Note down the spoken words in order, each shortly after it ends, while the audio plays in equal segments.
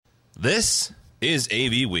This is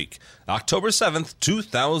AV Week, October 7th,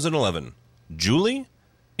 2011. Julie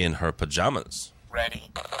in her pajamas. Ready.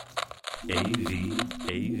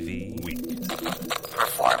 AV Week.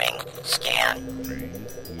 Performing scan.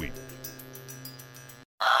 Week.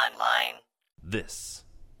 Online. This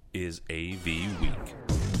is AV Week.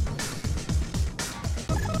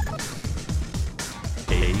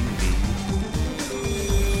 AV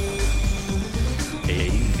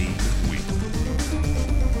Week.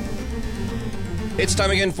 It's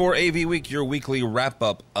time again for AV Week, your weekly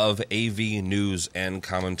wrap-up of AV news and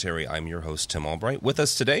commentary. I'm your host, Tim Albright. With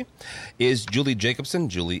us today is Julie Jacobson.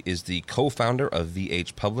 Julie is the co-founder of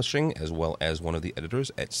VH Publishing, as well as one of the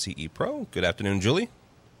editors at CE Pro. Good afternoon, Julie.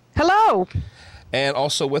 Hello. And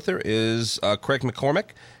also with her is Craig McCormick.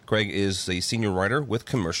 Craig is a senior writer with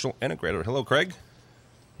Commercial Integrator. Hello, Craig.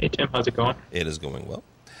 Hey, Tim. How's it going? It is going well.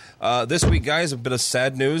 This week, guys, a bit of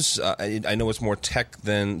sad news. I know it's more tech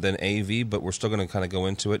than AV, but we're still going to kind of go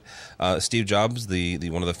into it. Steve Jobs, the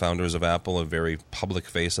one of the founders of Apple, a very public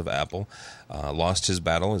face of Apple, lost his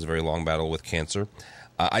very long battle with cancer.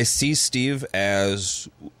 I see Steve as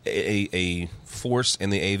a force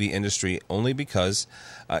in the AV industry only because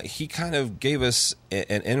he kind of gave us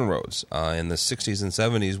an inroads in the 60s and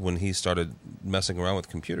 70s when he started messing around with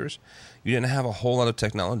computers. You didn't have a whole lot of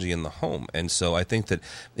technology in the home. And so I think that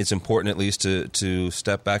it's important at least to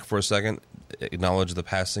step back for a second, acknowledge the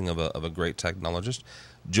passing of a great technologist.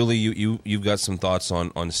 Julie, you've got some thoughts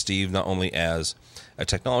on Steve, not only as a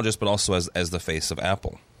technologist, but also as the face of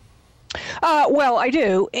Apple. Well, I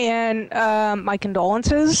do, and my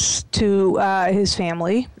condolences to his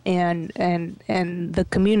family and the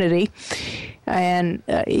community. And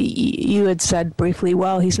you had said briefly,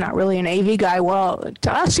 well, he's not really an AV guy. Well,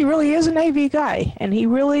 to us, he really is an AV guy, and he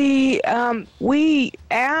really. We've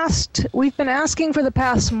been asking for the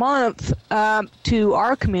past month to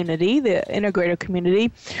our community, the integrator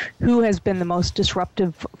community, who has been the most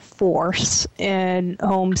disruptive force in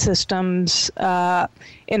home systems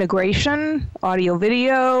integration, audio,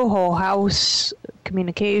 video, whole house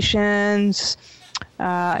communications,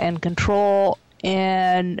 and control.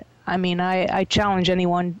 And I mean, I challenge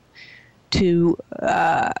anyone to,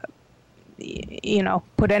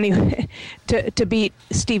 put any to beat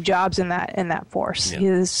Steve Jobs in that force. Yeah.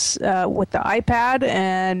 His with the iPad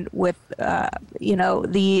and with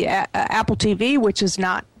the Apple TV, which is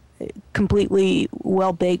not completely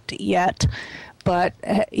well baked yet, but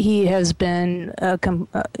he has been a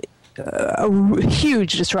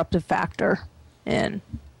huge disruptive factor in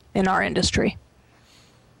our industry.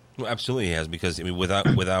 Well, absolutely he has, because I mean,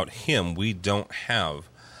 without him, we don't have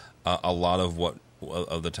a lot of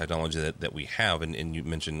the technology that we have. And you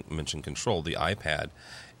mentioned control. The iPad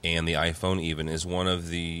and the iPhone even is one of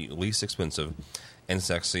the least expensive and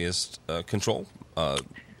sexiest control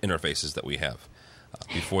interfaces that we have.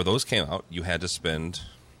 Before those came out, you had to spend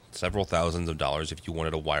several thousands of dollars if you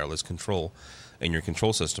wanted a wireless control in your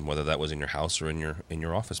control system, whether that was in your house or in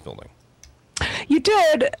your office building. You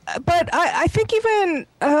did, but I think even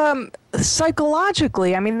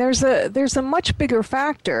psychologically, I mean, there's a much bigger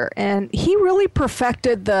factor, and he really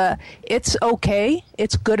perfected the "it's okay,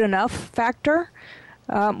 it's good enough" factor,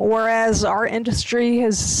 whereas our industry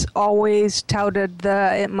has always touted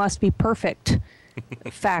the "it must be perfect"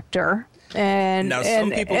 factor. And now,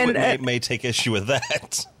 some people may take issue with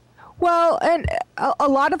that. Well, and a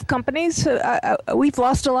lot of companies, we've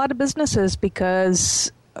lost a lot of businesses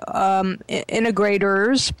because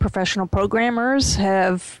integrators, professional programmers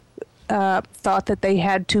have thought that they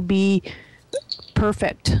had to be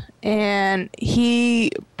perfect, and he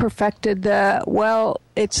perfected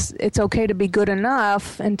it's okay to be good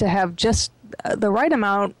enough and to have just the right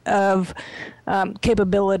amount of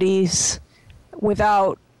capabilities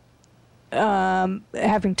without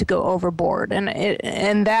having to go overboard,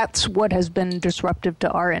 and that's what has been disruptive to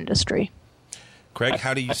our industry. Craig,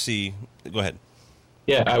 how do you see? Go ahead.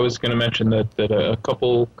 Yeah, I was going to mention that a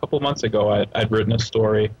couple months ago, I'd written a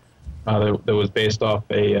story that was based off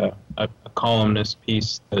a columnist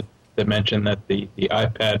piece that mentioned that the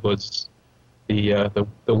iPad was the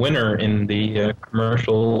winner in the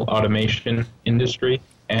commercial automation industry,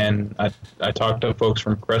 and I talked to folks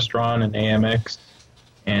from Crestron and AMX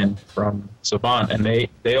and from Savant, and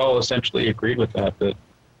they all essentially agreed with that if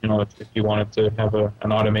you wanted to have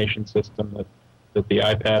an automation system that the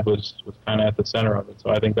iPad was kind of at the center of it. So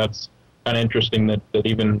I think that's kind of interesting that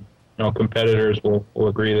even competitors will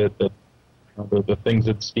agree that the things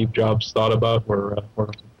that Steve Jobs thought about were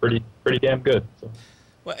pretty damn good. So.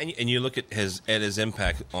 Well, and you look at his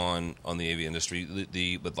impact on the AV industry.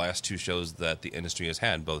 The last two shows that the industry has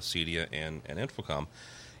had, both CEDIA and Infocom,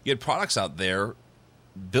 you had products out there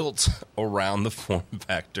built around the form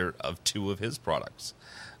factor of two of his products.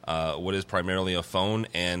 What is primarily a phone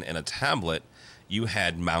and a tablet, you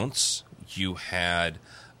had mounts, you had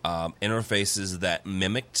interfaces that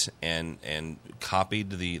mimicked and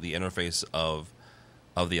copied the interface of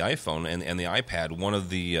the iPhone and the iPad. One of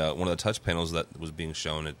the touch panels that was being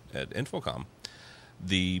shown at Infocom,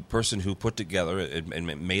 the person who put together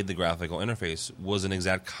and made the graphical interface was an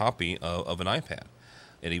exact copy of an iPad.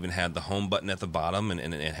 It even had the home button at the bottom,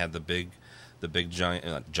 and it had the big giant,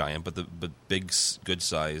 not giant, but the big good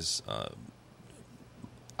size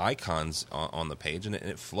icons on the page, and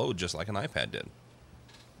it flowed just like an iPad did.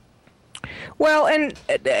 Well, and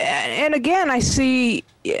again, I see,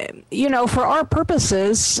 for our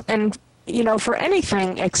purposes, and for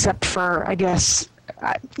anything except for, I guess,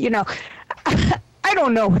 I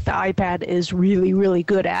don't know what the iPad is really, really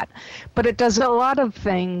good at, but it does a lot of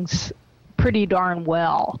things pretty darn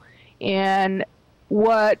well. And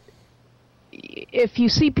if you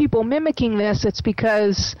see people mimicking this, it's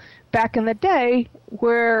because back in the day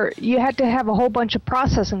where you had to have a whole bunch of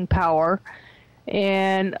processing power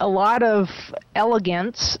and a lot of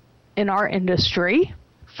elegance in our industry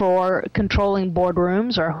for controlling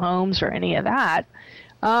boardrooms or homes or any of that,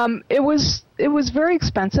 it was very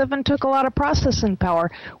expensive and took a lot of processing power.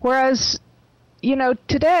 Whereas,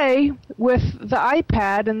 today with the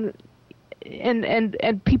iPad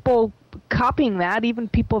and people copying that, even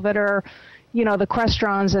people that are, the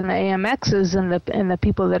Crestrons and the AMXs and the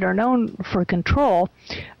people that are known for control,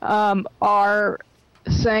 are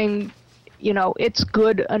saying, it's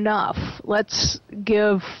good enough. Let's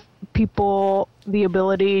give people the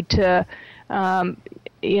ability to,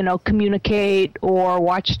 communicate or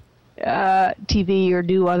watch TV or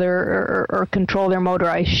do other or control their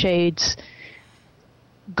motorized shades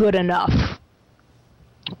good enough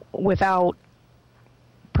without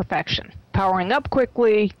perfection. Powering up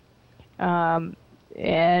quickly and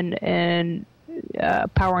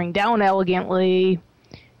powering down elegantly.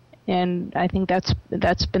 And I think that's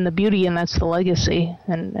been the beauty, and that's the legacy,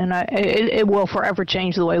 and it will forever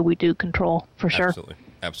change the way we do control, for sure.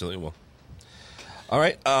 Absolutely will. All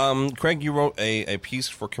right, Craig, you wrote a piece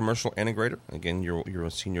for Commercial Integrator. Again, you're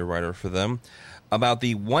a senior writer for them, about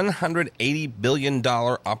the $180 billion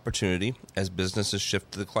opportunity as businesses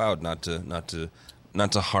shift to the cloud. Not to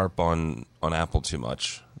harp on Apple too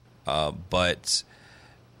much, but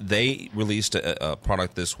they released a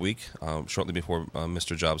product this week, shortly before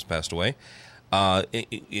Mr. Jobs passed away,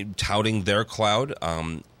 touting their cloud.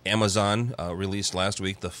 Amazon released last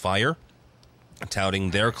week the Fire, touting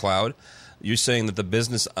their cloud. You're saying that the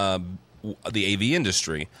business, the AV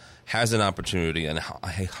industry, has an opportunity, a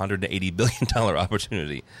 $180 billion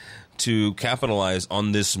opportunity, to capitalize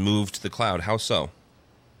on this move to the cloud. How so?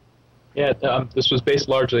 Yeah, this was based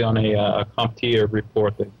largely on a CompTIA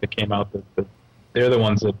report that came out that they're the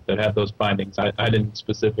ones that had those findings. I didn't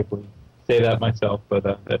specifically say that myself, but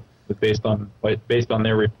that was based on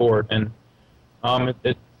their report. And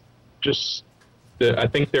it just, I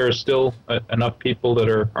think there are still enough people that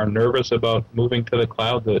are nervous about moving to the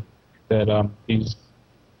cloud that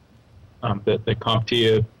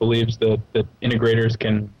CompTIA believes that integrators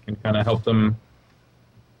can kind of help them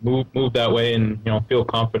move that way, and feel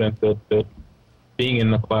confident that being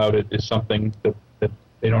in the cloud is something that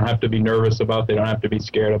they don't have to be nervous about. They don't have to be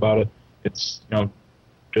scared about it. It's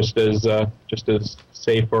just as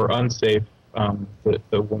safe or unsafe.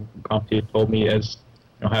 The one CompTIA told me as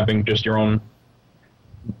having just your own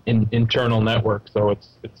internal network. So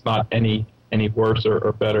it's not any worse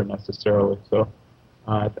or better necessarily. So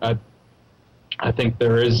I think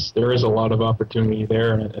there is a lot of opportunity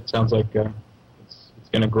there, and it sounds like it's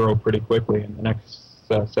going to grow pretty quickly in the next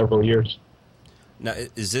several years. Now,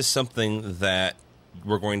 is this something that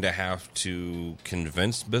we're going to have to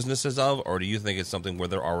convince businesses of, or do you think it's something where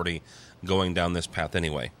they're already going down this path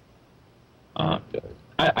anyway?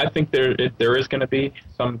 I think there is going to be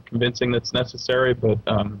some convincing that's necessary, but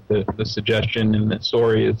the suggestion in the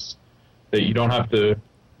story is that you don't have to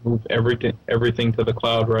move everything to the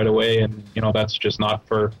cloud right away, and that's just not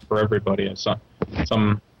for everybody.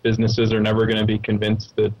 Some businesses are never going to be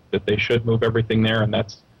convinced that they should move everything there, and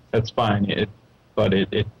that's fine. But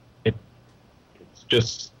it's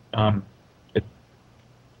just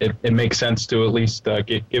it makes sense to at least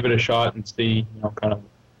give it a shot and see kind of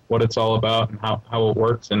what it's all about and how it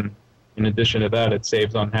works. And in addition to that, it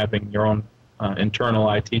saves on having your own internal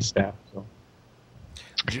IT staff. So,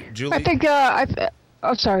 Julie? I think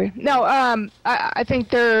oh, sorry. No, I think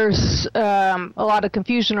there's a lot of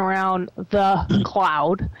confusion around the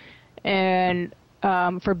cloud, and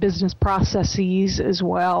for business processes as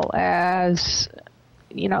well as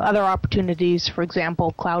other opportunities, for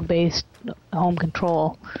example, cloud-based home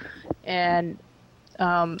control. And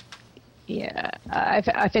I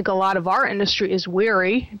think a lot of our industry is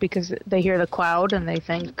weary because they hear the cloud and they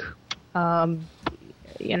think,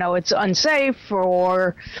 it's unsafe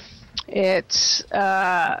or it's,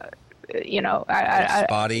 spotty,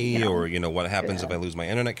 or what happens if I lose my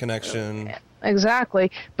internet connection?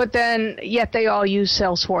 Exactly. But then, yet they all use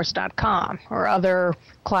Salesforce.com or other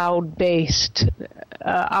cloud-based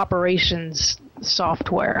operations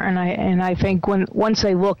software. And I think once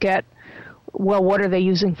they look at, well, what are they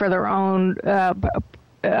using for their own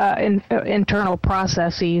internal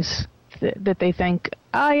processes, that they think,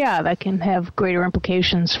 that can have greater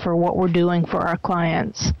implications for what we're doing for our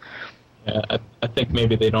clients. Yeah, I think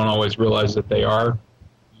maybe they don't always realize that they are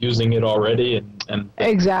using it already, and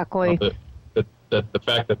exactly. The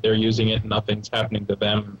fact that they're using it and nothing's happening to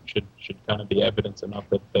them should kind of be evidence enough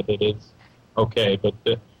that it is okay. But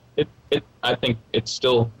I think it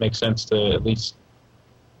still makes sense to at least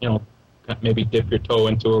maybe dip your toe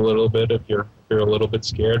into a little bit if you're a little bit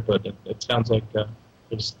scared. But it sounds like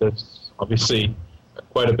there's obviously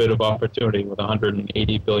quite a bit of opportunity with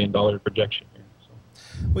 $180 billion projection here.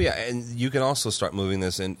 Well, yeah, and you can also start moving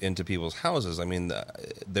this into people's houses. I mean,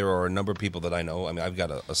 there are a number of people that I know. I mean, I've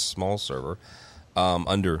got a small server,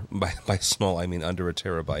 by small I mean under a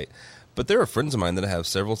terabyte. But there are friends of mine that have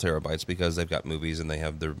several terabytes because they've got movies and they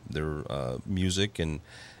have their music and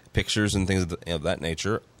pictures and things of that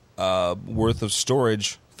nature worth of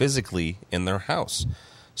storage physically in their house.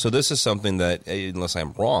 So this is something that, unless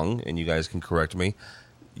I'm wrong, and you guys can correct me,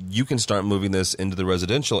 you can start moving this into the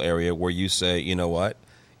residential area where you say, you know what,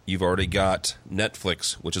 you've already got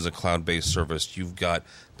Netflix, which is a cloud-based service. You've got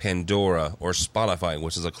Pandora or Spotify,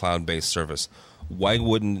 which is a cloud-based service. Why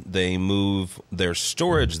wouldn't they move their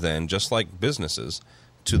storage then, just like businesses,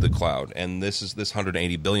 to the cloud? And this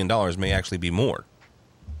 $180 billion may actually be more.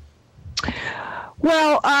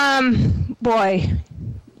 Well, boy,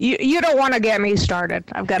 you don't want to get me started.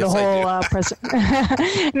 I've got Yes, a whole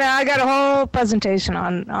I got a whole presentation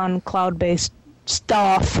on cloud-based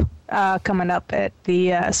stuff coming up at the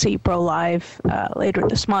CPRO Live later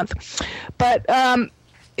this month. But I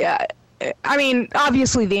mean,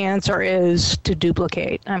 obviously the answer is to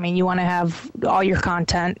duplicate. I mean, you want to have all your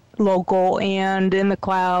content local and in the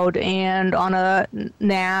cloud and on a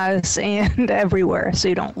NAS and everywhere so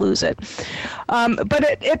you don't lose it.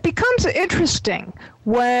 But it becomes interesting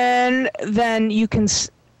when then you can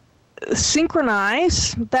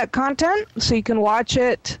synchronize that content so you can watch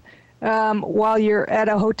it while you're at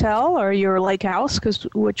a hotel or your lake house,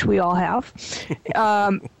 which we all have.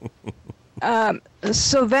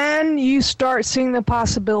 So then you start seeing the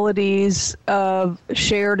possibilities of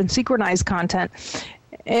shared and synchronized content.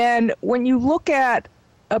 And when you look at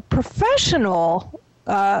a professional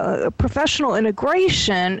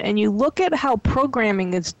integration and you look at how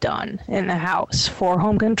programming is done in the house for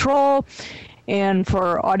home control and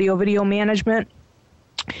for audio-video management,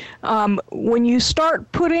 when you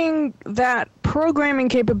start putting that programming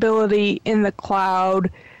capability in the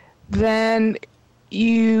cloud, then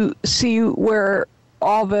you see where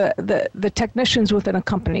all the technicians within a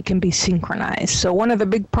company can be synchronized. So one of the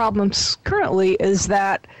big problems currently is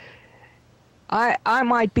that I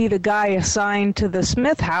might be the guy assigned to the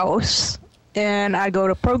Smith house, and I go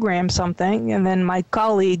to program something, and then my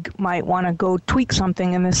colleague might want to go tweak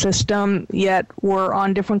something in the system, yet we're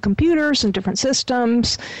on different computers and different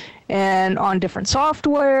systems and on different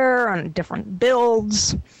software, on different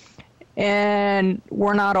builds, and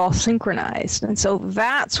we're not all synchronized. And so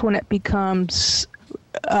that's when it becomes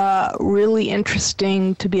really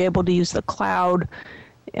interesting to be able to use the cloud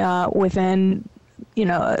within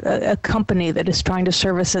a company that is trying to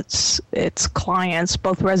service its clients,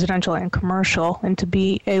 both residential and commercial, and to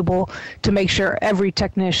be able to make sure every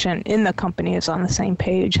technician in the company is on the same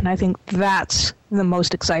page. And I think that's the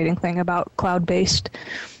most exciting thing about cloud-based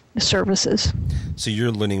services. So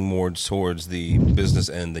you're leaning more towards the business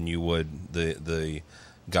end than you would the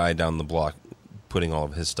guy down the block putting all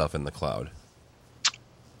of his stuff in the cloud.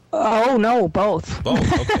 Oh no, both.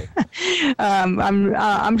 Both, okay.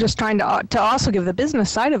 I'm just trying to also give the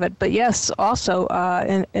business side of it, but yes, also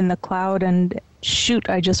in the cloud. And shoot,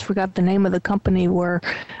 I just forgot the name of the company where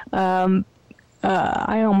I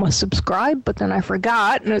almost subscribed, but then I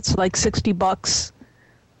forgot, and it's like $60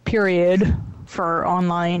 period for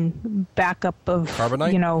online backup of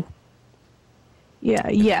Carbonite? Yeah.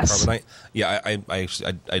 Yes. Carbonite. Yeah, I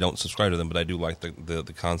actually don't subscribe to them, but I do like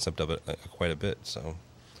the concept of it quite a bit. So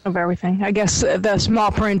of everything. I guess the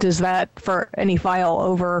small print is that for any file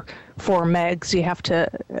over 4 megs, you have to.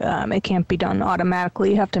 It can't be done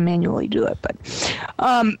automatically. You have to manually do it. But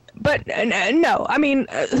no, I mean,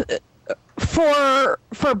 for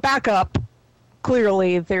backup,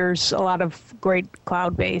 clearly there's a lot of great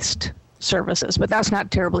cloud-based services, but that's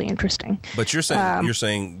not terribly interesting. But you're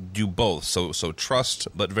saying do both. So trust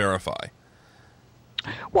but verify.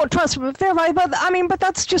 Well, trust but verify, but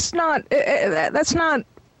that's just not. That's not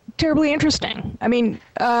terribly interesting. I mean,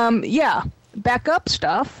 yeah, backup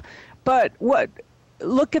stuff, but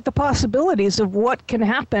look at the possibilities of what can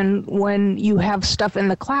happen when you have stuff in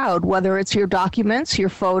the cloud, whether it's your documents, your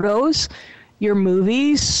photos, your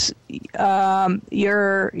movies,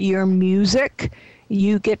 your music.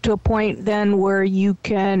 You get to a point then where you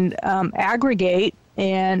can aggregate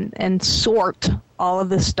and sort all of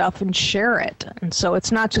this stuff and share it. And so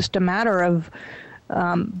it's not just a matter of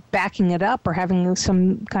backing it up or having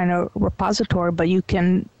some kind of repository, but you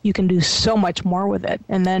can do so much more with it.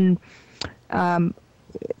 And then,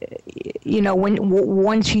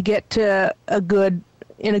 once you get to a good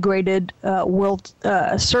integrated world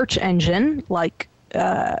search engine like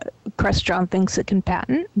Crestron thinks it can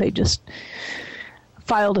patent, they just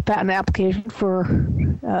filed a patent application for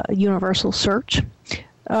universal search.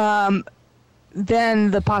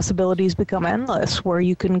 Then the possibilities become endless, where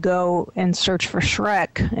you can go and search for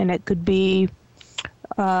Shrek, and it could be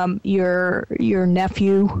your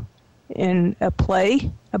nephew in a play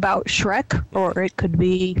about Shrek, or it could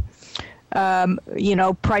be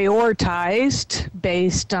prioritized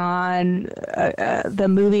based on the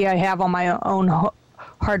movie I have on my own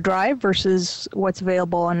hard drive versus what's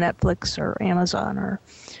available on Netflix or Amazon or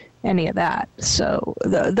any of that. So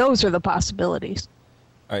those are the possibilities.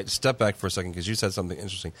 All right, step back for a second because you said something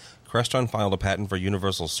interesting. Crestron filed a patent for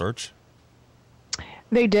universal search?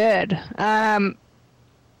 They did.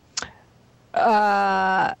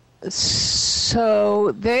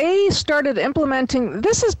 So they started implementing.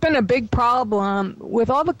 This has been a big problem with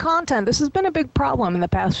all the content. This has been a big problem in the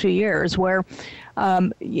past few years where,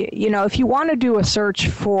 if you want to do a search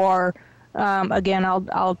for, again,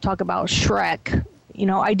 I'll talk about Shrek.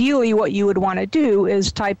 Ideally what you would want to do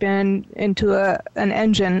is type into an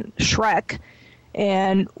engine Shrek,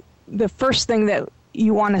 and the first thing that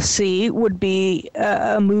you want to see would be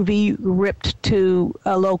a movie ripped to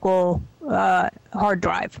a local hard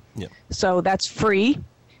drive. Yeah. So that's free,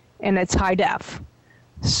 and it's high def.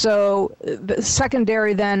 So the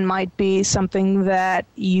secondary then might be something that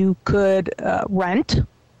you could rent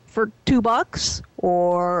for $2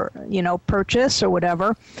 or purchase or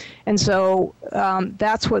whatever. And so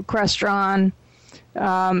that's what Crestron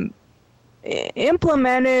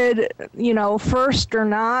implemented, first or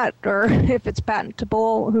not, or if it's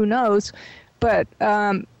patentable, who knows. But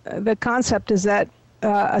the concept is that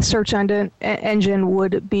a search engine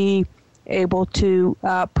would be able to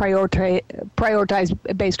prioritize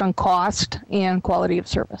based on cost and quality of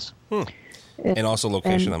service. And also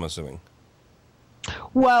location, I'm assuming.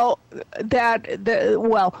 Well, that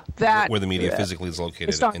where the media physically is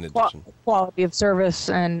located. In addition, quality of service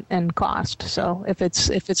and cost. So if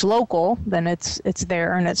it's local, then it's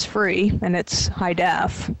there and it's free and it's high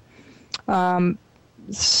def. Then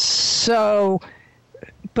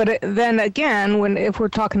again, if we're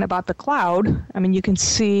talking about the cloud, I mean, you can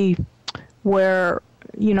see where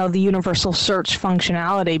the universal search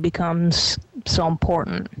functionality becomes so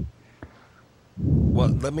important. Well,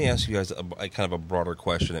 let me ask you guys a kind of a broader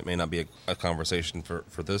question. It may not be a conversation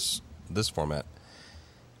for this format.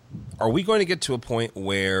 Are we going to get to a point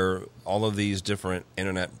where all of these different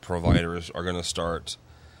internet providers are going to start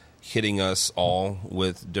hitting us all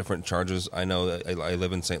with different charges? I know that I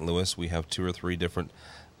live in St. Louis. We have 2 or 3 different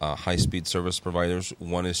high-speed service providers.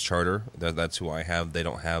 One is Charter. That's who I have. They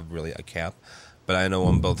don't have really a cap. But I know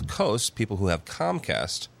on both coasts, people who have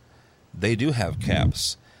Comcast, they do have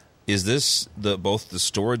caps. Is this both the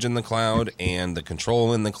storage in the cloud and the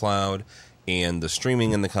control in the cloud and the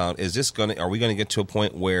streaming in the cloud? Are we going to get to a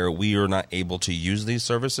point where we are not able to use these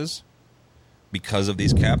services because of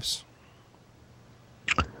these caps?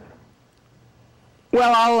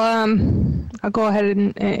 Well, I'll go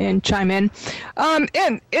ahead and chime in.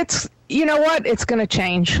 And it's it's going to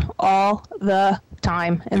change all the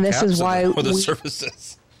time, and this is why the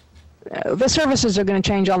services. The services are going to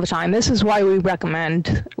change all the time. This is why we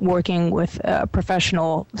recommend working with a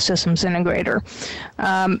professional systems integrator,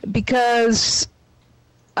 because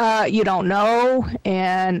you don't know,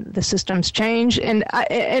 and the systems change. And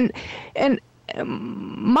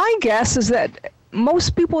my guess is that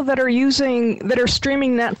most people that are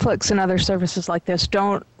streaming Netflix and other services like this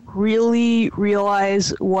don't really realize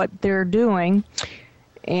what they're doing.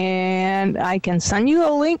 and I can send you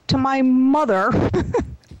a link to my mother,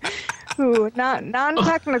 who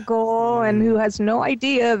non-technical and who has no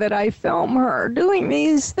idea that I film her doing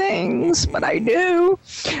these things, but I do.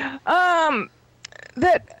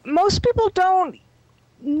 That most people don't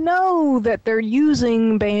know that they're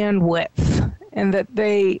using bandwidth and that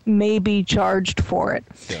they may be charged for it.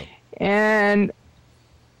 Yeah. And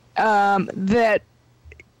that,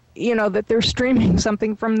 that they're streaming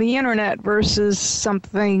something from the internet versus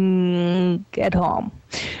something at home.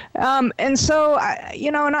 And so,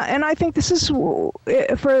 I think this is for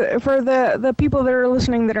the people that are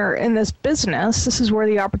listening that are in this business, this is where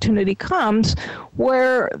the opportunity comes,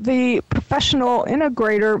 where the professional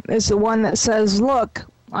integrator is the one that says, look,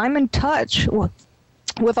 I'm in touch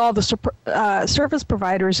with all the service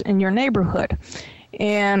providers in your neighborhood.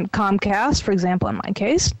 And Comcast, for example, in my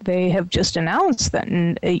case, they have just announced that,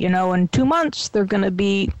 in 2 months they're going to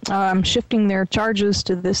be shifting their charges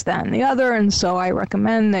to this, that, and the other. And so I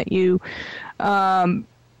recommend that you,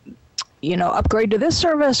 upgrade to this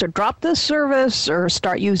service or drop this service or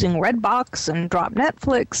start using Redbox and drop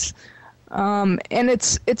Netflix. And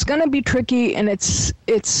it's going to be tricky, and it's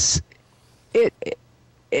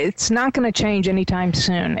not going to change anytime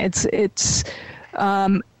soon.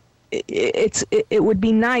 It would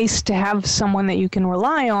be nice to have someone that you can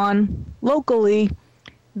rely on locally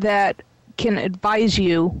that can advise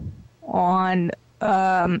you on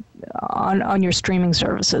your streaming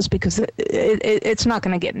services, because it's not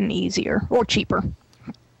going to get any easier or cheaper.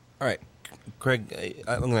 All right, Craig,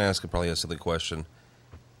 I'm going to ask probably a silly question,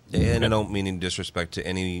 and I don't mean any disrespect to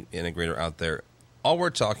any integrator out there. All we're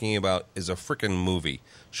talking about is a freaking movie.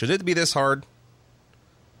 Should it be this hard?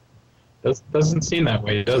 Doesn't seem that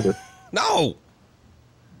way, does it? No.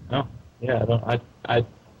 No. Yeah, I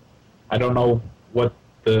don't know what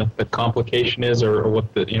the complication is, or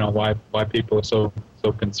what the why people are so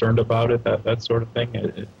concerned about it, that sort of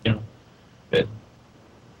thing.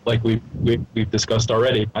 Like we've discussed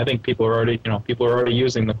already. I think people are already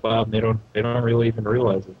using the cloud, and they don't really even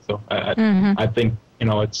realize it. So I think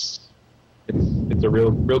it's a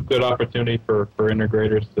real good opportunity for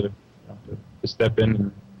integrators to step in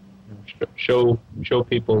and show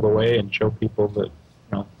people the way, and show people that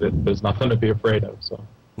that there's nothing to be afraid of. So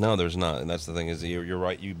no, there's not, and that's the thing is you're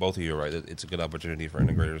right. Both of you are right. It's a good opportunity for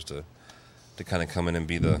integrators to kind of come in and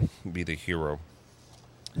be the hero.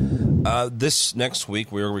 This next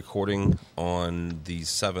week we are recording on the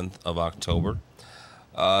 7th of October.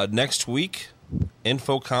 Next week,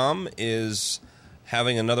 Infocom is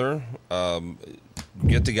having another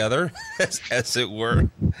get together, as it were,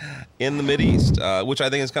 in the Mideast, which I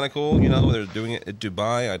think is kind of cool. They're doing it at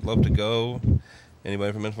Dubai. I'd love to go.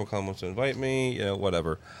 Anybody from Infocom wants to invite me?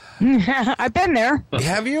 Whatever. I've been there.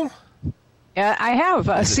 Have you? Yeah, I have.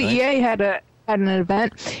 CEA nice? had an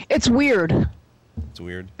event. It's weird. It's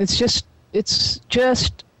weird. It's just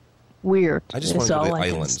weird. I just want to go to the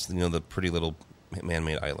islands. The pretty little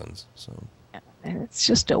man-made islands. So. And it's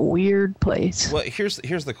just a weird place. Well, here's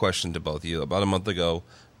the question to both of you. About a month ago,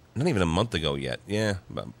 not even a month ago yet,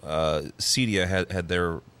 Cedia had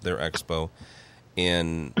their expo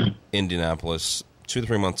in Indianapolis. 2 to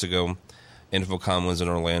 3 months ago, Infocom was in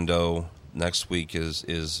Orlando. Next week is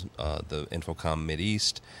the Infocom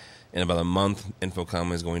Mideast. In about a month,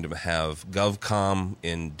 Infocom is going to have GovCom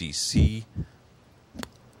in DC.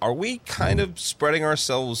 Are we kind of spreading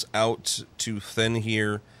ourselves out too thin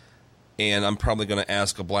here? And I'm probably going to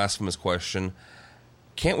ask a blasphemous question.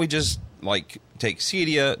 Can't we just, take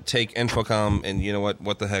Cedia, take Infocom, and you know what?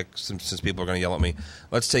 What the heck, since people are going to yell at me,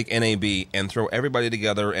 let's take NAB and throw everybody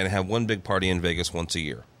together and have one big party in Vegas once a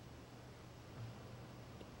year?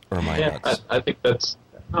 Or am I nuts? I think that's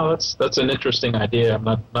an interesting idea. I'm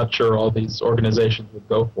not sure all these organizations would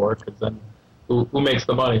go for it, because then who makes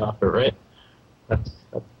the money off it, right?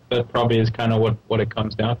 That probably is kind of what it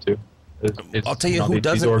comes down to. I'll tell you who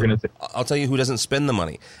doesn't. I'll tell you who doesn't spend the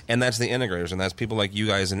money, and that's the integrators, and that's people like you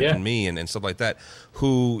guys and me and stuff like that.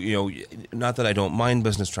 Who not that I don't mind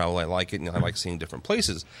business travel, I like it. I like seeing different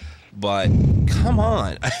places, but come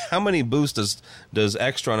on, how many booths does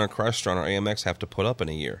Extron or Crestron or AMX have to put up in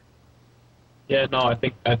a year? Yeah, no, I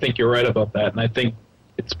think you're right about that, and I think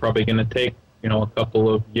it's probably going to take a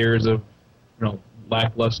couple of years of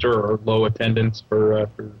lackluster or low attendance for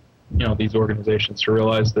these organizations to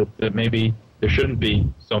realize that maybe there shouldn't be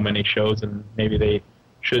so many shows, and maybe they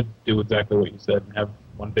should do exactly what you said and have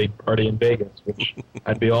one big party in Vegas, which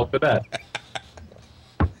I'd be all for that.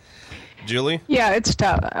 Julie? Yeah, it's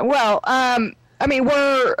tough. Well, we're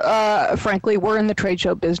in the trade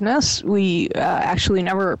show business. We actually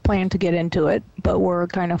never planned to get into it, but we're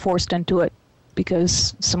kind of forced into it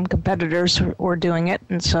because some competitors were doing it,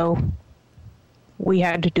 and so we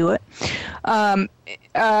had to do it. And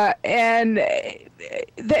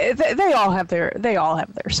they all have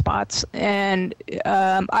their spots, and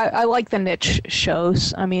I like the niche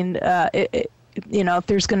shows. I mean, if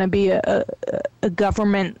there's going to be a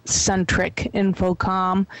government-centric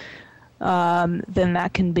Infocom, then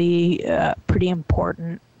that can be pretty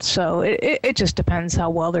important. So it just depends how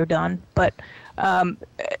well they're done. But,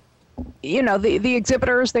 the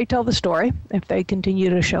exhibitors, they tell the story. If they continue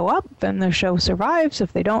to show up, then the show survives.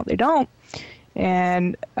 If they don't, they don't.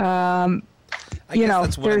 And, that's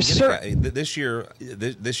what there's this year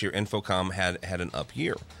Infocom had an up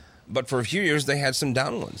year. But for a few years, they had some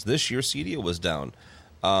down ones. This year, CEDIA was down.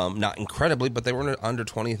 Not incredibly, but they were under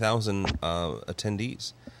 20,000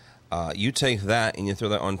 attendees. You take that and you throw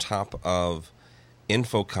that on top of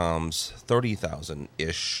Infocom's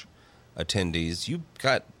 30,000-ish attendees. You've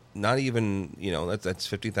got not even, that's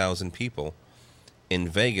 50,000 people in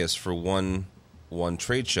Vegas for one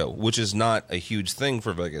trade show, which is not a huge thing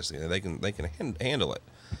for Vegas. They can handle it.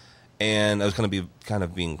 And I was going to be kind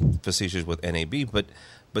of being facetious with NAB,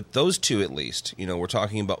 but those two, at least, we're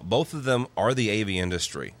talking about, both of them are the AV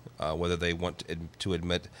industry. Whether they want to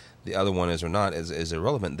admit the other one is or not is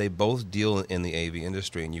irrelevant. They both deal in the AV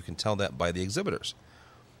industry, and you can tell that by the exhibitors.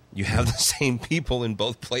 You have the same people in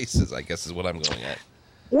both places, I guess is what I'm going at.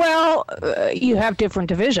 Well, you have different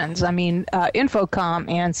divisions. I mean, Infocom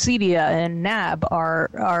and CEDIA and NAB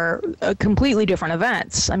are completely different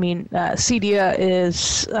events. I mean, CEDIA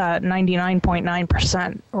is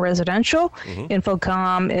 99.9% residential. Mm-hmm.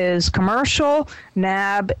 Infocom is commercial.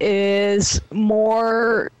 NAB is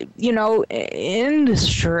more,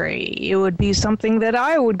 industry. It would be something that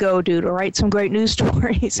I would go do to write some great news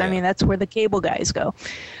stories. Yeah. I mean, that's where the cable guys go.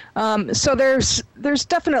 So there's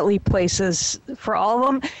definitely places for all of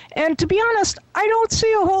them, and to be honest, I don't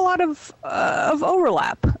see a whole lot of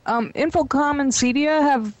overlap. Infocom and CEDIA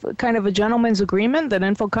have kind of a gentleman's agreement that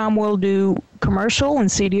Infocom will do commercial and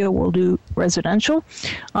CEDIA will do residential.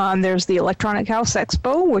 There's the Electronic House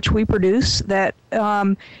Expo, which we produce, that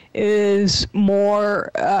is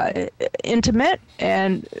more intimate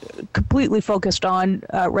and completely focused on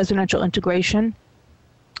residential integration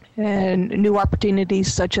and new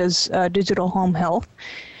opportunities such as digital home health.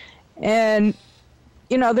 And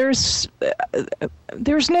there's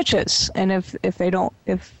niches, and if they don't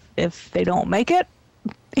make it,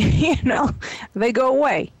 they go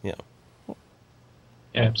away. Yeah.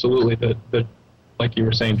 Yeah, absolutely. The like you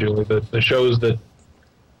were saying, Julie, the shows that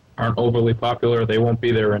aren't overly popular, they won't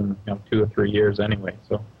be there in 2 or 3 years anyway.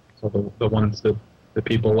 So the ones that the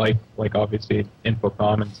people like obviously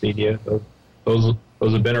Infocom and CEDIA, those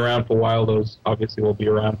have been around for a while. Those obviously will be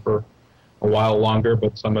around for a while longer,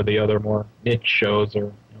 but some of the other more niche shows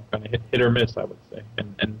are kind of hit or miss, I would say,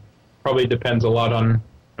 and probably depends a lot on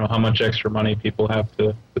how much extra money people have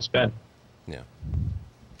to spend. Yeah.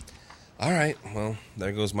 All right. Well,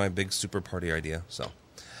 there goes my big super party idea. So.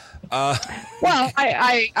 Well,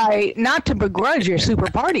 I not to begrudge your super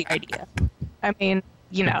party idea. I mean,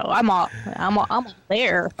 I'm all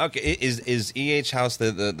there. Okay, is EH House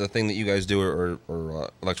the thing that you guys do, or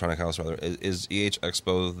Electronic House rather? Is EH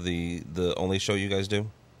Expo the only show you guys do?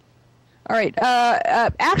 All right.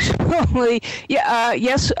 Actually,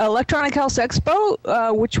 yes. Electronic House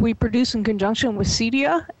Expo, which we produce in conjunction with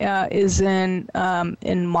CEDIA, is in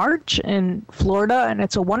March in Florida, and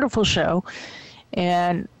it's a wonderful show.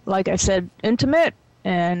 And like I said, intimate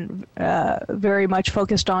and very much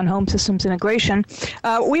focused on home systems integration.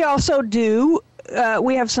 We also do.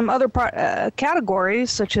 We have some other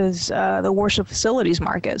categories, such as the Worship Facilities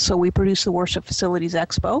Market. So we produce the Worship Facilities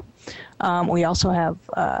Expo. We also have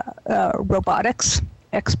robotics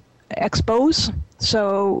expos.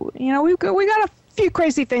 So we got a few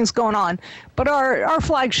crazy things going on, but our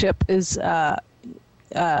flagship is our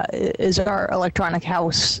Electronic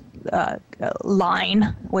House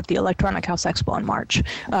line with the Electronic House Expo in March.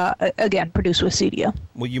 Again, produced with CEDIA.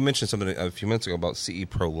 Well, you mentioned something a few minutes ago about CE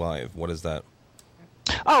Pro Live. What is that?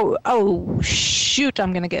 Oh, shoot!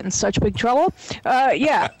 I'm going to get in such big trouble.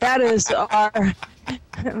 Yeah, that is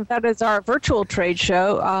our virtual trade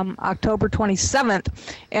show, October 27th,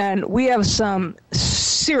 and we have some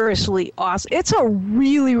seriously awesome. It's a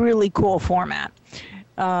really, really cool format.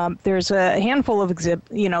 There's a handful of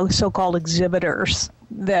so-called exhibitors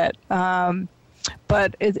that,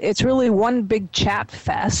 but it's really one big chat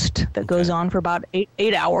fest that goes on for about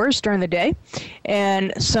eight hours during the day,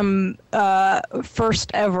 and some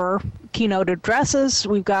first ever keynote addresses.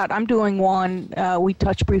 I'm doing one. We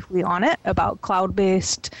touched briefly on it about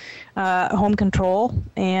cloud-based home control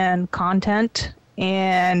and content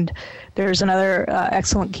and There's another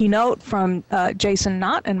excellent keynote from Jason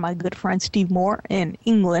Knott and my good friend Steve Moore in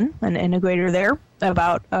England, an integrator there,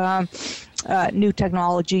 about new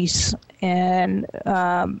technologies. And,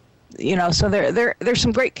 so there's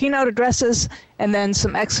some great keynote addresses and then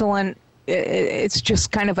some excellent, it's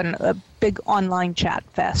just kind of a big online chat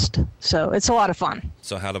fest. So it's a lot of fun.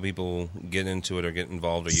 So how do people get into it or get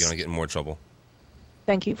involved? Are you going to get in more trouble?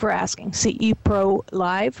 Thank you for asking.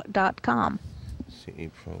 ceprolive.com.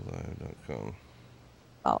 ceprolive.com.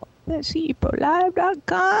 Oh,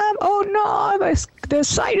 ceprolive.com. Oh no, the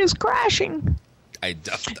site is crashing. I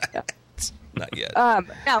doubt that. Not yet. No,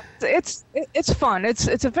 it's fun.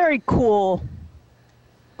 It's a very cool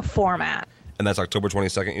format. And that's October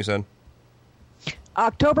 22nd, you said?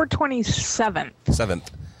 October 27th.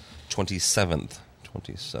 27th.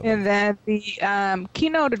 And then the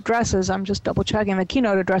keynote addresses, I'm just double checking the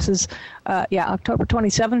keynote addresses. October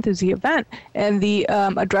 27th is the event, and the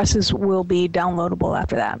addresses will be downloadable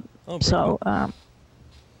after that. Oh, so,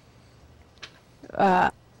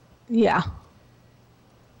 yeah,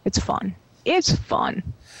 it's fun. It's fun.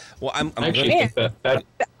 Well, I'm actually think that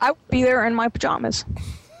I would be there in my pajamas.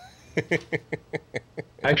 I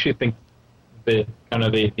actually think the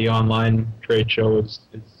online trade show is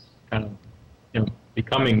kind of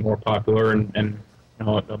becoming more popular and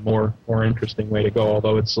a more interesting way to go.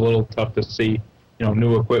 Although it's a little tough to see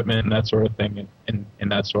new equipment and that sort of thing in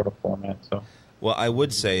that sort of format. So. Well, I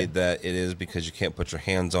would say that it is because you can't put your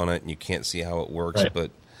hands on it and you can't see how it works. Right.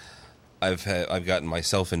 But I've gotten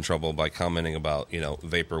myself in trouble by commenting about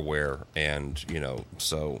vaporware and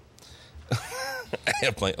so I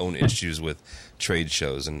have my own issues with trade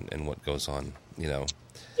shows and what goes on.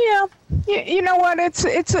 Yeah, you know what?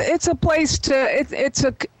 It's a place to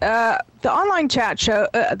the online chat show,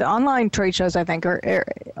 the online trade shows. I think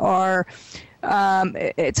are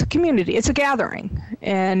it's a community, it's a gathering,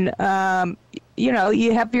 and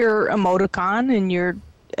you have your emoticon and your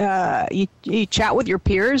you chat with your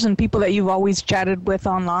peers and people that you've always chatted with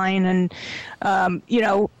online, and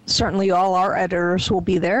certainly all our editors will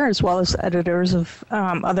be there as well as editors of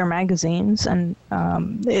other magazines, and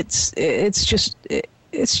it's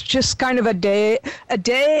just kind of a day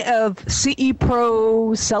of CE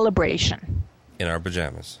Pro celebration. In our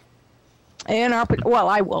pajamas. Well,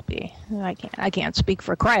 I will be. I can't speak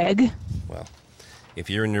for Craig. Well, if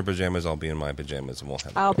you're in your pajamas, I'll be in my pajamas, and we'll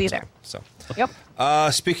have. I'll be there. So. Yep.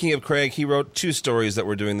 Speaking of Craig, he wrote 2 stories that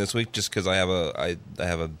we're doing this week, just because I have a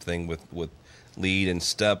thing with Lead and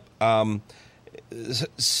STEP.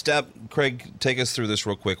 STEP, Craig, take us through this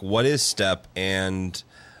real quick. What is STEP, and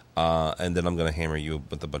then I'm going to hammer you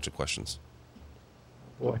with a bunch of questions.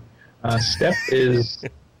 Boy, STEP is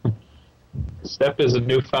a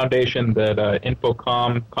new foundation that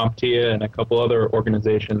Infocom, CompTIA, and a couple other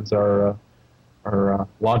organizations are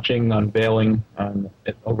launching, unveiling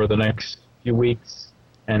over the next few weeks,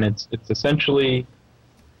 and it's essentially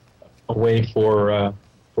a way for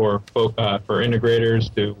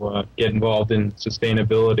integrators to get involved in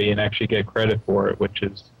sustainability and actually get credit for it, which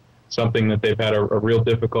is something that they've had a real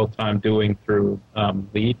difficult time doing through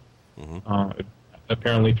LEAD. Mm-hmm.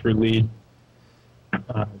 Apparently, through LEAD,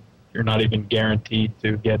 you're not even guaranteed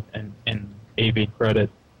to get an AV credit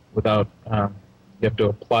without you have to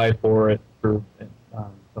apply for it through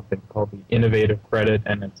something called the Innovative Credit,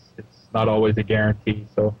 and it's not always a guarantee.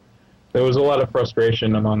 So there was a lot of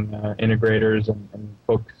frustration among integrators and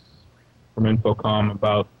folks from Infocom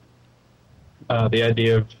about the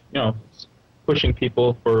idea of pushing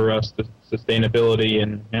people for sustainability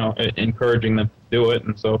and encouraging them to do it.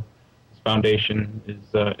 And so this foundation is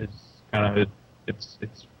kind of it's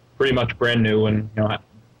pretty much brand new and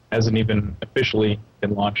hasn't even officially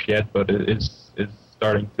been launched yet, but it is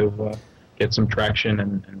starting to get some traction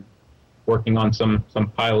and working on some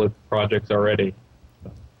pilot projects already.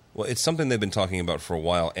 Well, it's something they've been talking about for a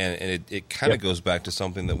while, and it kind of goes back to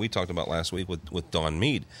something that we talked about last week with Don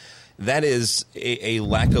Mead. That is a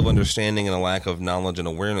lack of understanding and a lack of knowledge and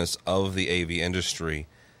awareness of the AV industry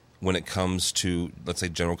when it comes to, let's say,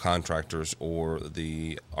 general contractors or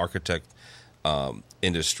the architect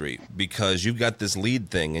industry, because you've got this LEAD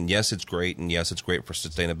thing, and yes, it's great, and yes, it's great for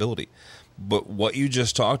sustainability. But what you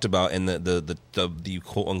just talked about and the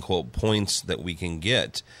quote unquote points that we can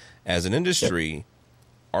get as an industry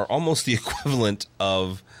are almost the equivalent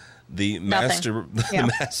of the master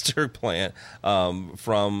plan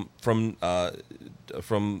from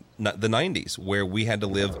the 90s, where we had to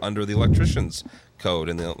live under the electrician's code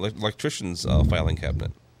and the electrician's filing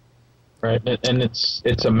cabinet. Right, and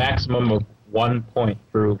it's a maximum of 1 point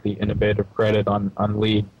through the innovative credit on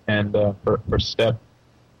LEAD, and for STEP,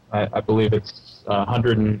 I believe it's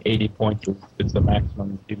 180 points is the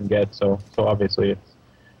maximum you can get. So obviously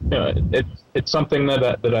it's something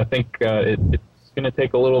that I think it's going to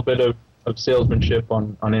take a little bit of salesmanship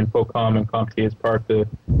on Infocom and CompTIA's part to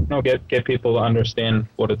get people to understand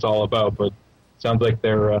what it's all about. But it sounds like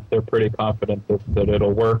they're pretty confident that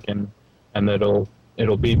it'll work and that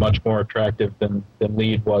it'll be much more attractive than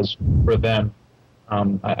LEED was for them.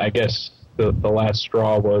 I guess the last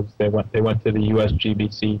straw was they went to the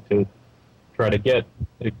USGBC to try to get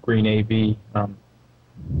the green AV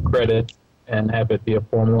credit and have it be a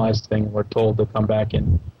formalized thing. We're told to come back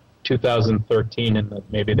in 2013 and that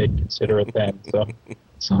maybe they'd consider it then.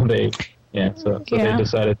 So they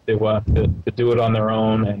decided to do it on their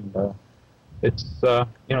own, and it's I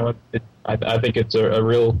think it's a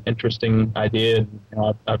real interesting idea.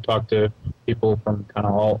 I've talked to people from kind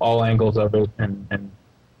of all angles of it, and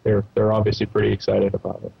they're obviously pretty excited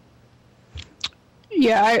about it.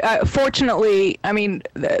 Yeah, fortunately, I mean,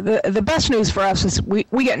 the best news for us is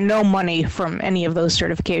we get no money from any of those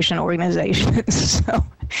certification organizations, so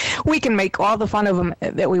we can make all the fun of them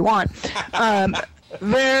that we want.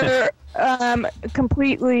 They're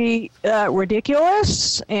completely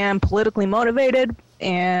ridiculous and politically motivated,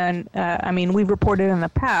 and I mean, we've reported in the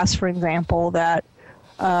past, for example, that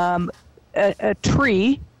a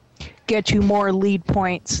tree gets you more LEED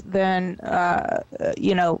points than a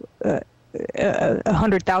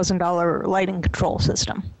 $100,000 lighting control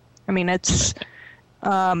system. I mean, it's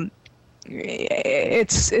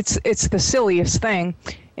the silliest thing,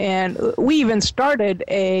 and we even started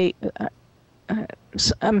a.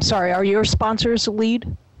 I'm sorry, are your sponsors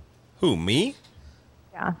LEED? Who, me?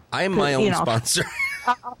 Yeah, I'm my own sponsor.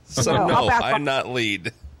 I'm not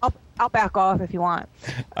LEED. I'll back off if you want.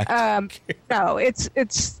 No, it's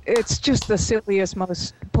just the silliest,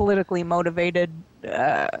 most politically motivated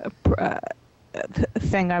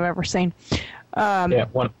thing I've ever seen. And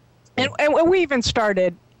we even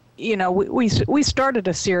started, we started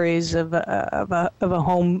a series of a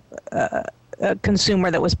home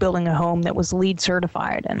consumer that was building a home that was LEED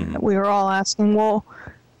certified, and we were all asking, well,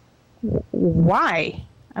 why?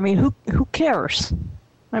 I mean, who cares?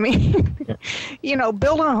 I mean,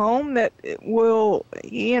 build a home that will,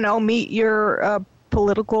 meet your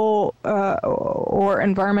political or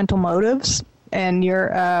environmental motives and your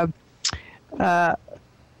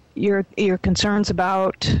concerns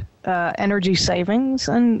about energy savings,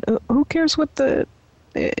 and who cares what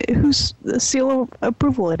whose seal of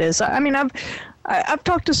approval it is? I mean, I've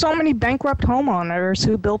talked to so many bankrupt homeowners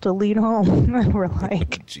who built a LEED home, and we're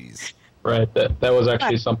like, jeez. Right. That was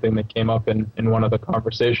actually something that came up in one of the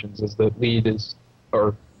conversations, is that LEED is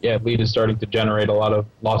starting to generate a lot of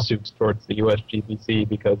lawsuits towards the USGBC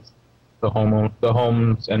because the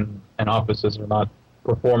homes and offices are not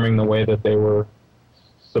performing the way that they were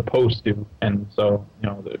supposed to, and so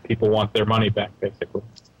the people want their money back, basically.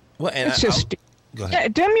 Well, and it's just go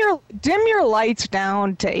ahead. dim your lights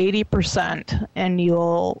down to 80%, and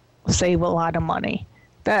you'll save a lot of money.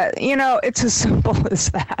 That it's as simple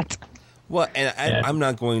as that. Well, and I'm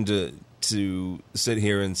not going to sit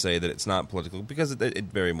here and say that it's not political, because it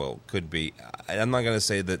very well could be. I'm not going to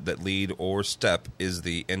say that LEED or STEP is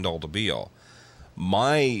the end-all to be-all.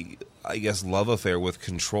 My, I guess, love affair with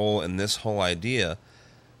control and this whole idea,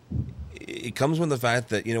 it comes from the fact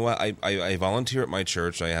that, I volunteer at my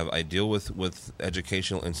church. I deal with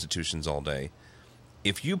educational institutions all day.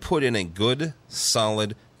 If you put in a good,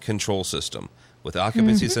 solid control system with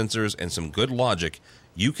occupancy sensors and some good logic,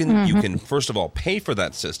 you can first of all pay for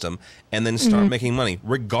that system and then start making money,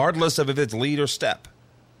 regardless of if it's LEED or STEP.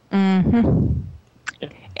 Amen,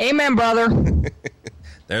 brother.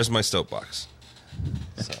 There's my soapbox.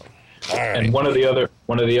 So, and one of the other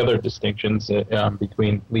distinctions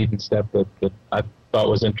between LEED and STEP that I thought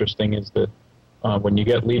was interesting is that when you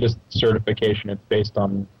get LEED certification, it's based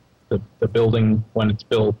on the building when it's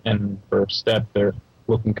built, and for STEP, they're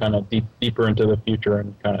looking kind of deeper into the future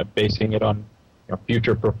and kind of basing it on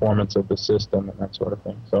future performance of the system and that sort of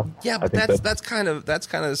thing. So yeah, but that's kind of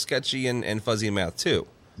sketchy and fuzzy math too.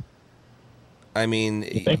 I mean,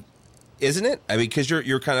 isn't it? I mean, because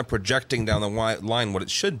you're kind of projecting down the line what it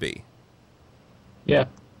should be. Yeah,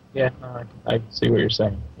 I see what you're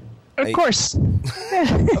saying. Of course.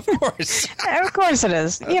 Of course. Of course it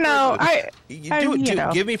is. Give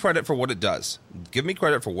me credit for what it does. Give me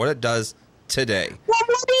credit for what it does today. Well,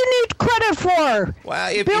 what do you need credit for? Well,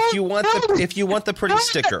 if you want the pretty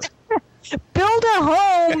sticker. Build a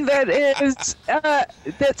home that is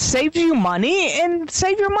that saves you money, and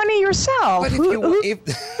save your money yourself. But who do you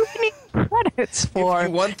need credits for? If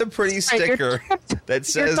you want the pretty sticker that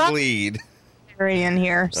says LEED. secretary in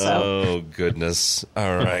here. So. Oh, goodness.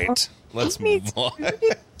 All right. Let's move on.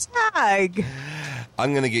 Tag.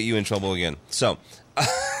 I'm going to get you in trouble again. So,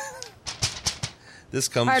 this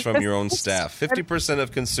comes from your own staff. 50%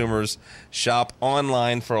 of consumers shop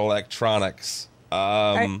online for electronics.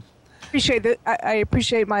 I appreciate that. I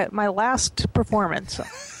appreciate my last performance.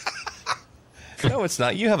 No, it's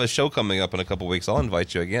not. You have a show coming up in a couple weeks. I'll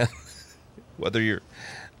invite you again. Whether you're...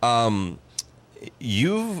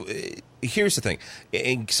 Here's the thing.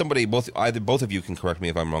 Both of you can correct me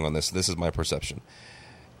if I'm wrong on this. This is my perception.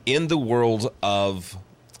 In the world of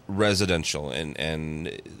residential,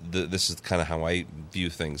 this is kind of how I view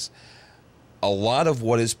things, a lot of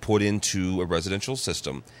what is put into a residential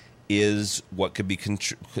system is what could be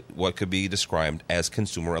described as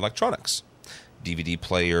consumer electronics. DVD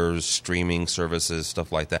players, streaming services,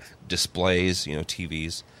 stuff like that, displays,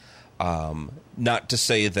 TVs. Not to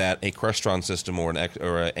say that a Crestron system or an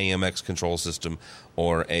AMX control system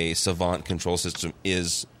or a Savant control system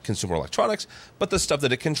is consumer electronics, but the stuff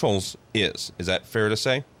that it controls is. Is that fair to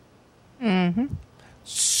say? Mm-hmm.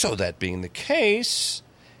 So that being the case,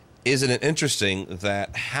 isn't it interesting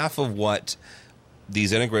that half of what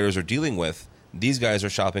these integrators are dealing with, these guys are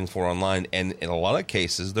shopping for online, and in a lot of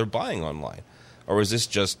cases, they're buying online? Or is this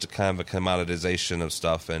just kind of a commoditization of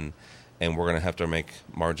stuff, and we're going to have to make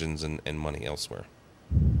margins and money elsewhere?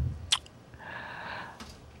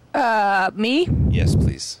 Me? Yes,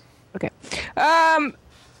 please. Okay.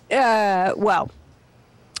 Well,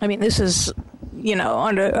 I mean, this is,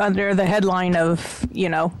 under the headline of,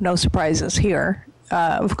 no surprises here.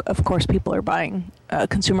 Of course, people are buying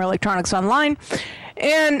consumer electronics online.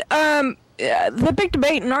 And the big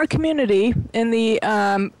debate in our community, in the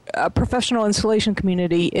professional installation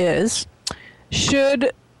community, is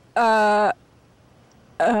should custom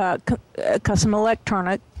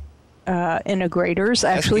electronic integrators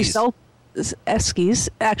actually sell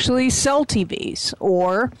TVs,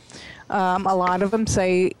 or a lot of them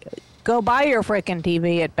say, go buy your frickin'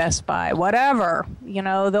 TV at Best Buy, whatever.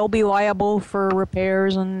 They'll be liable for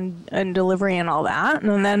repairs and delivery and all that.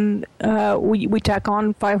 And then we tack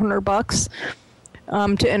on $500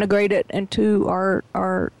 to integrate it into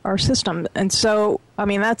our system. And so, I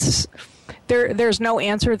mean, there's no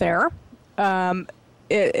answer there.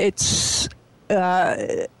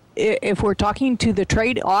 If we're talking to the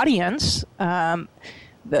trade audience,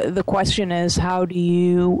 the question is, how do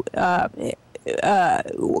you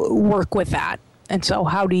work with that? And so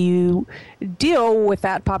how do you deal with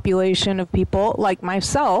that population of people like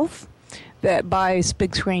myself that buys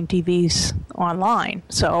big screen TVs online?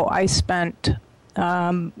 So I spent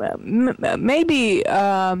maybe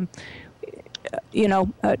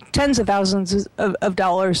tens of thousands of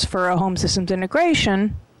dollars for a home systems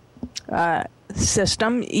integration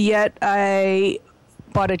system, yet I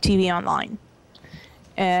bought a TV online.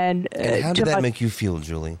 And how did that make you feel,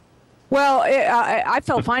 Julie? Well, I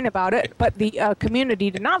felt fine about it, but the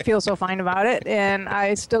community did not feel so fine about it, and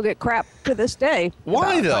I still get crap to this day.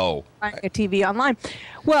 Why, though? Buying a TV online.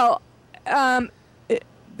 Well, and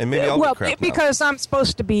maybe I'll get crap because now. I'm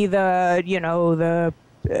supposed to be the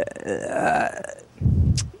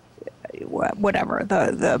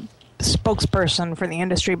spokesperson for the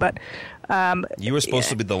industry, but you were supposed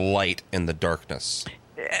to be the light in the darkness.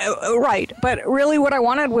 Right, but really what I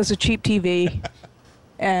wanted was a cheap TV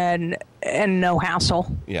and no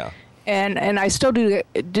hassle. Yeah. And I still do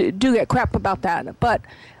get crap about that. But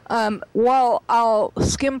while I'll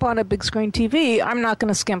skimp on a big screen TV, I'm not going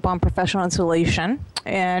to skimp on professional installation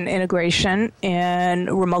and integration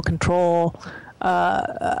and remote control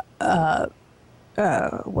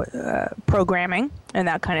programming and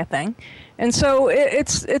that kind of thing. And so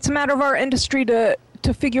it's a matter of our industry to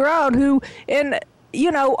figure out who. And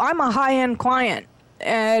I'm a high-end client,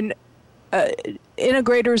 and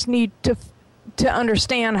integrators need to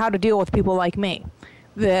understand how to deal with people like me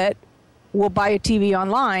that will buy a TV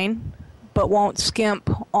online but won't skimp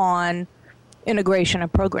on integration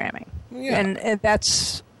and programming. Yeah. And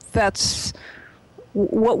that's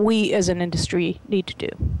what we as an industry need to do.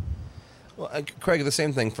 Well, Craig, the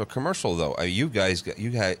same thing for commercial, though. You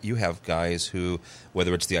have guys who,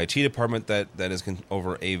 whether it's the IT department that is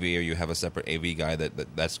over AV, or you have a separate AV guy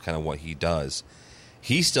that's kind of what he does.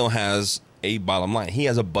 He still has a bottom line. He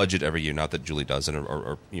has a budget every year. Not that Julie doesn't,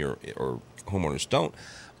 or homeowners don't,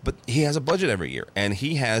 but he has a budget every year, and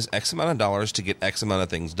he has X amount of dollars to get X amount of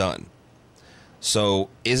things done. So,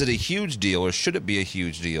 is it a huge deal, or should it be a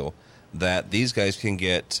huge deal that these guys can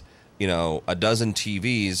get a dozen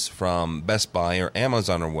TVs from Best Buy or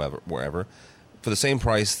Amazon or wherever for the same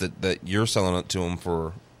price that you're selling it to them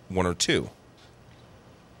for one or two?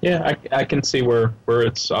 Yeah, I can see where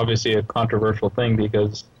it's obviously a controversial thing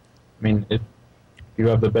because, I mean, if you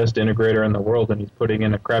have the best integrator in the world and he's putting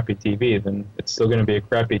in a crappy TV, then it's still going to be a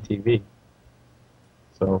crappy TV.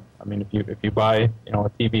 So, I mean, if you buy a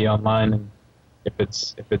TV online, and if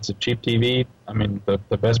it's a cheap TV, I mean,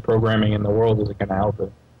 the best programming in the world isn't going to help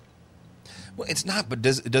it. Well, it's not, but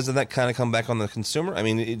doesn't that kind of come back on the consumer? I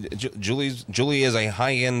mean, Julie is a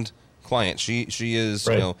high end client. She is,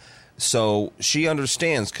 right. So she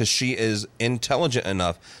understands because she is intelligent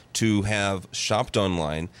enough to have shopped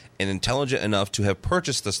online and intelligent enough to have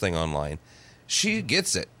purchased this thing online. She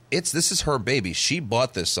gets it. This is her baby. She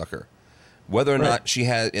bought this sucker. Whether or right. not she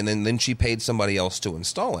had, and then she paid somebody else to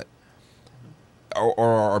install it. Or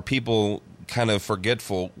are people kind of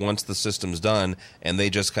forgetful once the system's done and they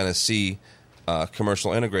just kind of see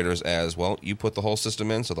commercial integrators as, well, you put the whole system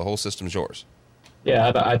in, so the whole system's yours?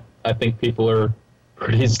 Yeah, I think people are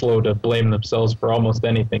pretty slow to blame themselves for almost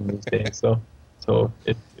anything these days. So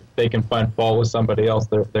if they can find fault with somebody else,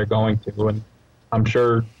 they're going to. And I'm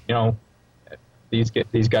sure these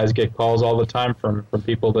guys get calls all the time from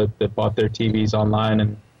people that bought their TVs online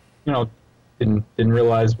and didn't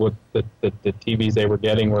realize what the TVs they were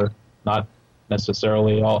getting were not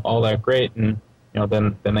necessarily all that great. And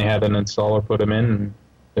then they had an installer put them in, and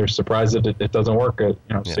they're surprised that it doesn't work.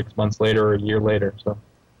 6 months later or a year later. So.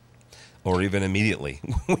 Or even immediately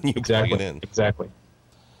when you plug it in. Exactly.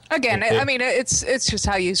 Again, I mean, it's just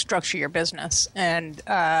how you structure your business, and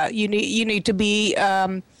you need to be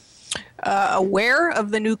aware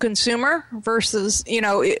of the new consumer versus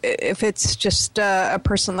if it's just a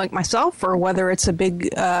person like myself, or whether it's a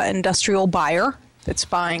big industrial buyer that's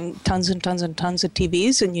buying tons and tons and tons of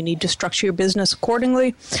TVs, and you need to structure your business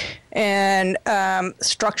accordingly and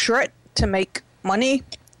structure it to make money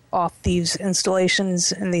off these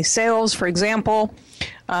installations and these sales. For example,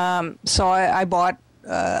 so I bought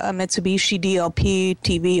a Mitsubishi DLP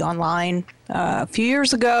TV online a few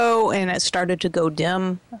years ago, and it started to go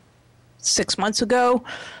dim 6 months ago.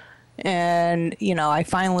 And, I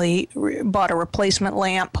finally bought a replacement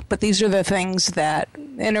lamp. But these are the things that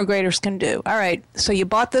integrators can do. All right, so you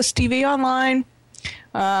bought this TV online.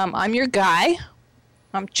 I'm your guy.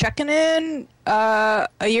 I'm checking in a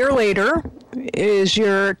year later. Is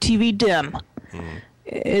your TV dim?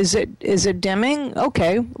 Is it dimming?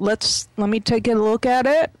 Okay, let me take a look at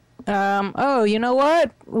it. Oh, you know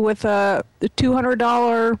what? With a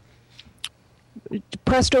 $200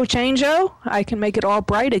 Presto Changeo, I can make it all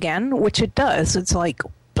bright again, which it does. It's like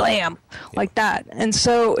blam, like that. And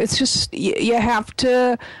so it's just you have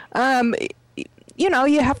to,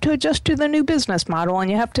 you have to adjust to the new business model,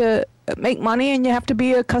 and you have to make money, and you have to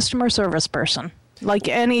be a customer service person, like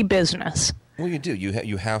any business. Well, you do.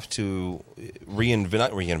 You have to not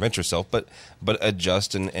reinvent yourself, but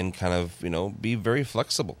adjust and kind of be very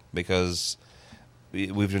flexible, because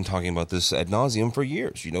we've been talking about this ad nauseum for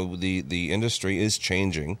years. The industry is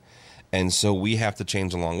changing, and so we have to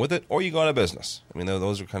change along with it, or you go out of business. I mean,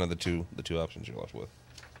 those are kind of the two options you're left with.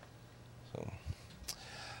 So,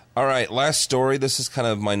 all right, last story. This is kind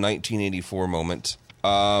of my 1984 moment.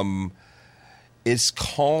 It's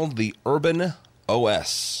called the Urban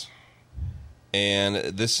OS. And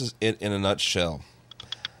this is it in a nutshell.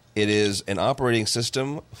 It is an operating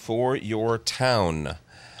system for your town,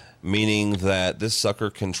 meaning that this sucker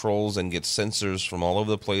controls and gets sensors from all over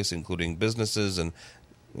the place, including businesses and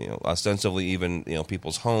ostensibly even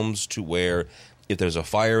people's homes, to where if there's a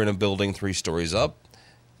fire in a building 3 stories up,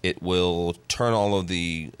 it will turn all of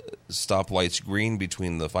the stoplights green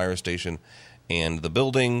between the fire station and the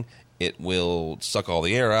building. It will suck all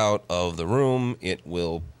the air out of the room. It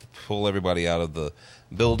will pull everybody out of the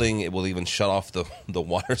building. It will even shut off the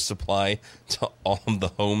water supply to all of the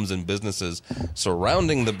homes and businesses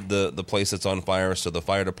surrounding the place that's on fire, so the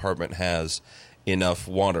fire department has enough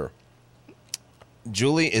water.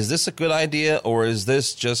 Julie, is this a good idea, or is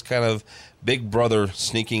this just kind of Big Brother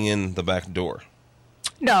sneaking in the back door?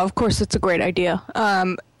 No, of course it's a great idea.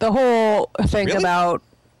 The whole thing Really? about,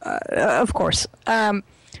 of course, the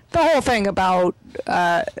whole thing about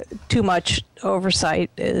too much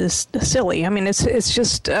oversight is silly. I mean, it's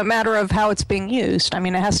just a matter of how it's being used. I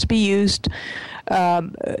mean, it has to be used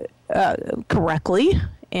correctly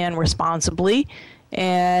and responsibly.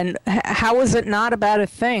 And how is it not a bad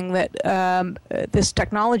thing that this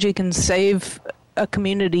technology can save a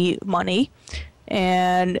community money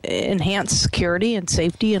and enhance security and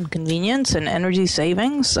safety and convenience and energy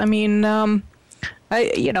savings? I mean,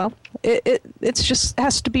 it's just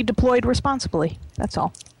has to be deployed responsibly. That's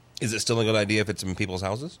all. Is it still a good idea if it's in people's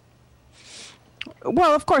houses?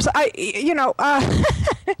 Well, of course, so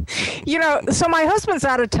my husband's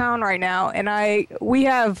out of town right now, and we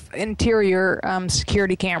have interior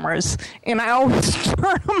security cameras, and I always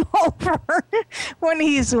turn them over when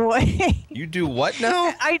he's away. You do what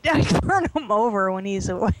now? I turn him over when he's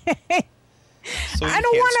away. So he I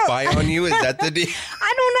don't can't wanna- spy on you? Is that the deal?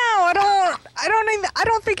 I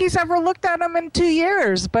don't think he's ever looked at them in 2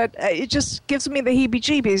 years, but it just gives me the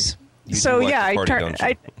heebie-jeebies. You So do like yeah, to party, don't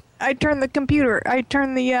you? I turn the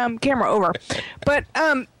camera over. But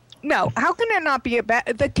no, how can it not be a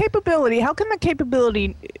bad capability? How can the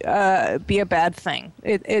capability be a bad thing?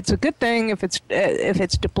 It's a good thing if it's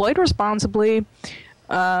deployed responsibly.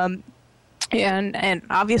 And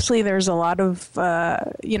obviously there's a lot of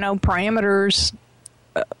parameters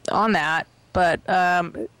on that, but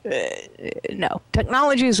no,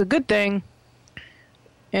 technology is a good thing.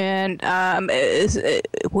 And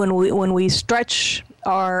when we stretch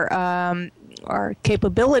our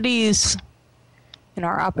capabilities and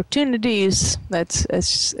our opportunities,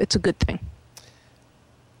 it's a good thing.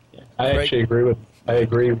 I actually agree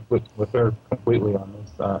with her completely on this.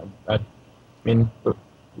 I mean,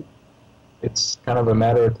 it's kind of a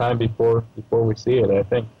matter of time before we see it. I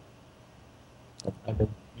think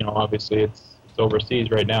obviously it's overseas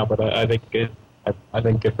right now, but I think if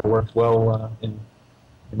it works well in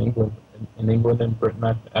England and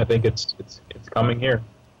Britain, I think it's coming here.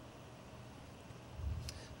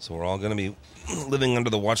 So we're all going to be living under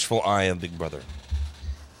the watchful eye of Big Brother.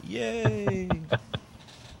 Yay!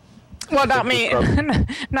 Well, not me.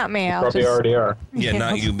 Not me. I'll Probably just, already are. Yeah,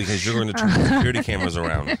 not you, because you're going to turn the security cameras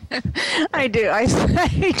around. I do. I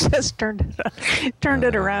just turned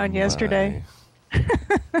it around yesterday.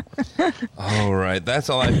 All right, that's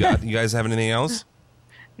all I've got. You guys have anything else?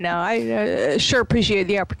 No, I sure appreciate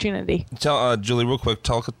the opportunity. Tell Julie, real quick.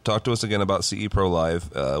 Talk to us again about CE Pro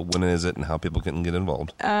Live. When is it, and how people can get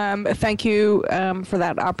involved? Thank you for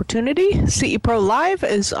that opportunity. CE Pro Live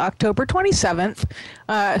is October 27th.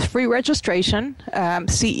 Free registration.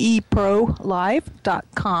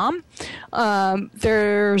 CEProLive.com.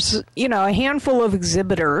 There's a handful of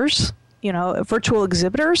exhibitors. Virtual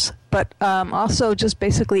exhibitors, but also just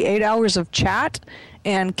basically 8 hours of chat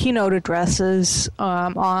and keynote addresses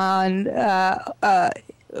on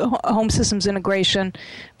home systems integration.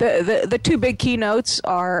 The two big keynotes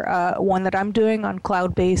are one that I'm doing on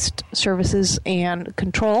cloud-based services and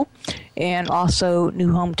control, and also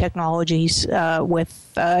new home technologies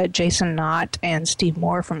with Jason Knott and Steve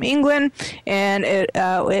Moore from England, and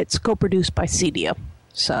it's co-produced by CEDIA.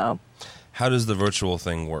 So, how does the virtual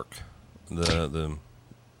thing work? The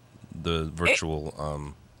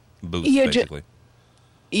virtual booth, basically.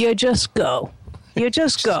 You just go. You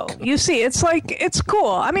see, it's cool.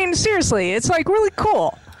 I mean, seriously, it's like really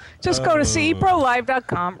cool. Just go to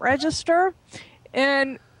ceprolive.com, register,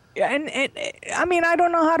 and I mean, I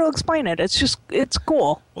don't know how to explain it. It's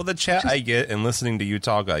cool. Well, the chat I get, and listening to you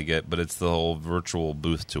talk I get, but it's the whole virtual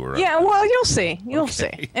booth tour. Yeah, well, you'll see. You'll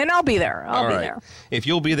see. And I'll be there. I'll be there. If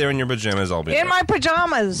you'll be there in your pajamas, I'll be there. In my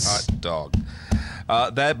pajamas. Hot dog.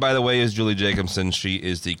 That, by the way, is Julie Jacobson. She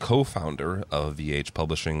is the co-founder of VH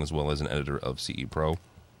Publishing, as well as an editor of CE Pro.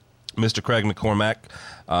 Mr. Craig McCormack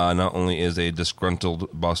not only is a disgruntled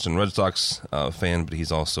Boston Red Sox fan, but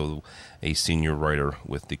he's also a senior writer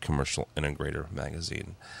with the Commercial Integrator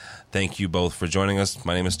magazine. Thank you both for joining us.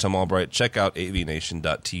 My name is Tom Albright. Check out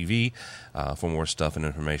avnation.tv for more stuff and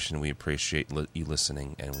information. We appreciate you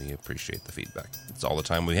listening, and we appreciate the feedback. It's all the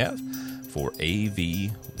time we have for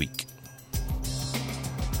AV Week.